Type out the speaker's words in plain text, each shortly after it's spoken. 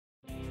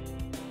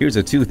Here's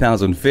a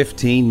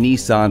 2015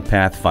 Nissan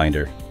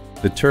Pathfinder.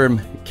 The term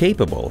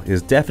capable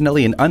is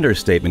definitely an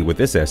understatement with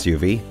this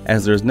SUV,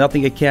 as there's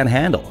nothing it can't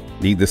handle.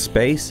 Need the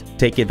space?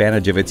 Take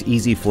advantage of its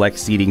Easy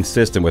Flex seating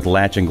system with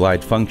latch and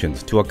glide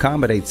functions to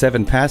accommodate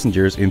 7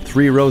 passengers in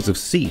 3 rows of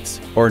seats,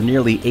 or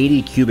nearly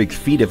 80 cubic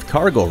feet of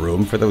cargo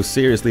room for those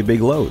seriously big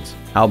loads.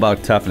 How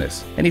about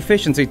toughness? And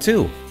efficiency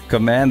too.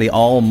 Command the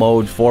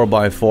all-mode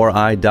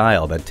 4x4i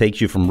dial that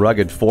takes you from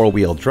rugged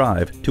 4-wheel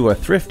drive to a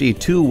thrifty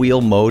 2-wheel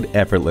mode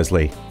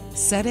effortlessly.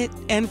 Set it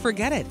and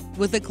forget it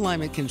with the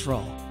climate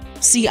control.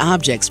 See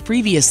objects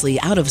previously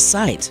out of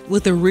sight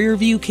with the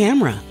rear-view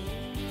camera.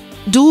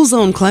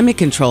 Dual-zone climate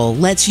control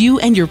lets you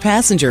and your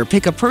passenger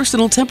pick a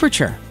personal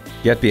temperature.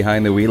 Get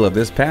behind the wheel of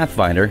this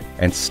Pathfinder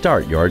and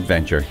start your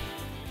adventure.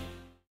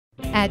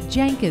 At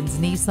Jenkins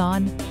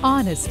Nissan,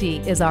 honesty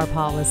is our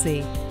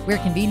policy. We're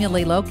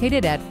conveniently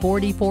located at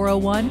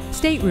 4401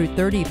 State Route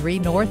 33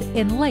 North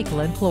in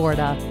Lakeland,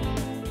 Florida.